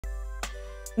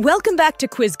Welcome back to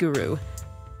Quiz Guru.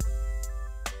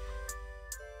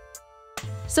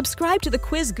 Subscribe to the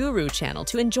Quiz Guru channel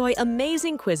to enjoy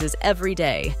amazing quizzes every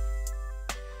day.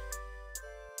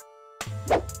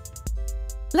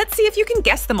 Let's see if you can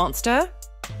guess the monster.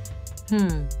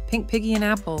 Pink piggy and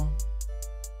apple.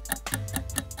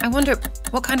 I wonder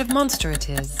what kind of monster it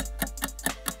is.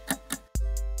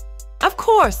 Of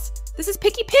course! This is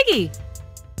Picky Piggy!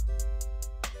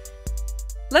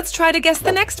 Let's try to guess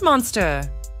the next monster.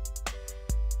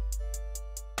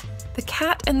 The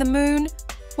cat and the moon?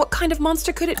 What kind of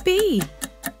monster could it be?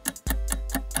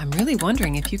 I'm really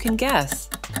wondering if you can guess.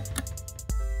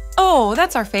 Oh,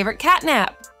 that's our favorite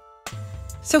CatNap.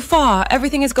 So far,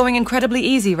 everything is going incredibly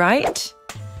easy, right?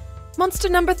 Monster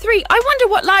number 3, I wonder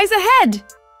what lies ahead!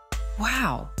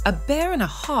 Wow, a bear and a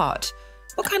heart.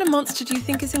 What kind of monster do you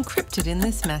think is encrypted in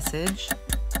this message?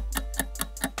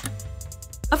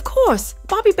 Of course,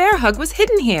 Bobby Bear Hug was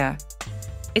hidden here.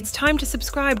 It's time to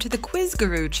subscribe to the Quiz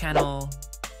Guru channel.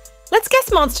 Let's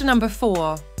guess monster number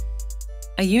 4.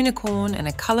 A unicorn and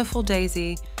a colorful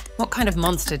daisy. What kind of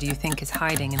monster do you think is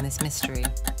hiding in this mystery?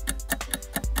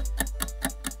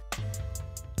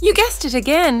 You guessed it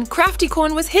again! Crafty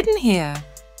Corn was hidden here.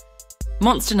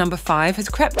 Monster number 5 has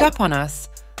crept up on us.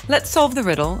 Let's solve the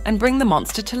riddle and bring the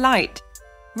monster to light.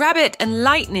 Rabbit and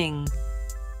lightning.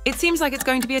 It seems like it's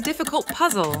going to be a difficult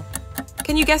puzzle.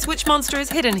 Can you guess which monster is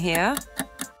hidden here?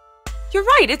 You're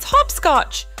right, it's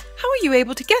hopscotch! How are you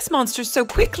able to guess monsters so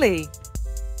quickly?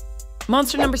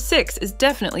 Monster number 6 is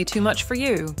definitely too much for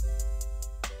you.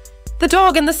 The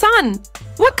dog and the sun!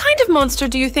 What kind of monster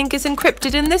do you think is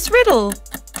encrypted in this riddle?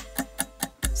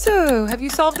 So, have you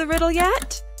solved the riddle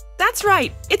yet? That's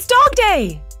right, it's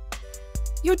DogDay!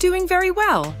 You're doing very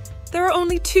well. There are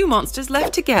only 2 monsters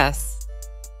left to guess.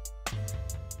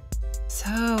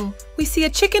 So, we see a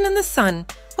chicken in the sun.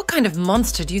 What kind of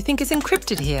monster do you think is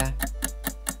encrypted here?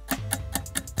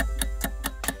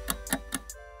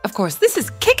 Of course, this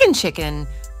is KickinChicken.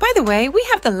 By the way, we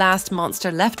have the last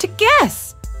monster left to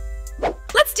guess.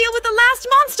 Let's deal with the last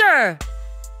monster!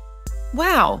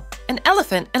 Wow, an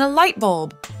elephant and a light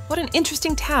bulb. What an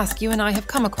interesting task you and I have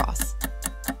come across.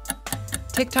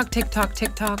 Tick-tock, tick-tock,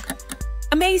 tick-tock.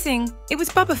 Amazing! It was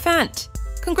Bubbaphant.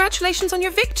 Congratulations on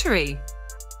your victory!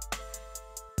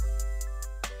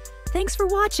 Thanks for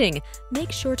watching.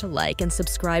 Make sure to like and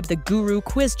subscribe the Guru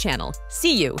Quiz channel.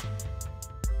 See you!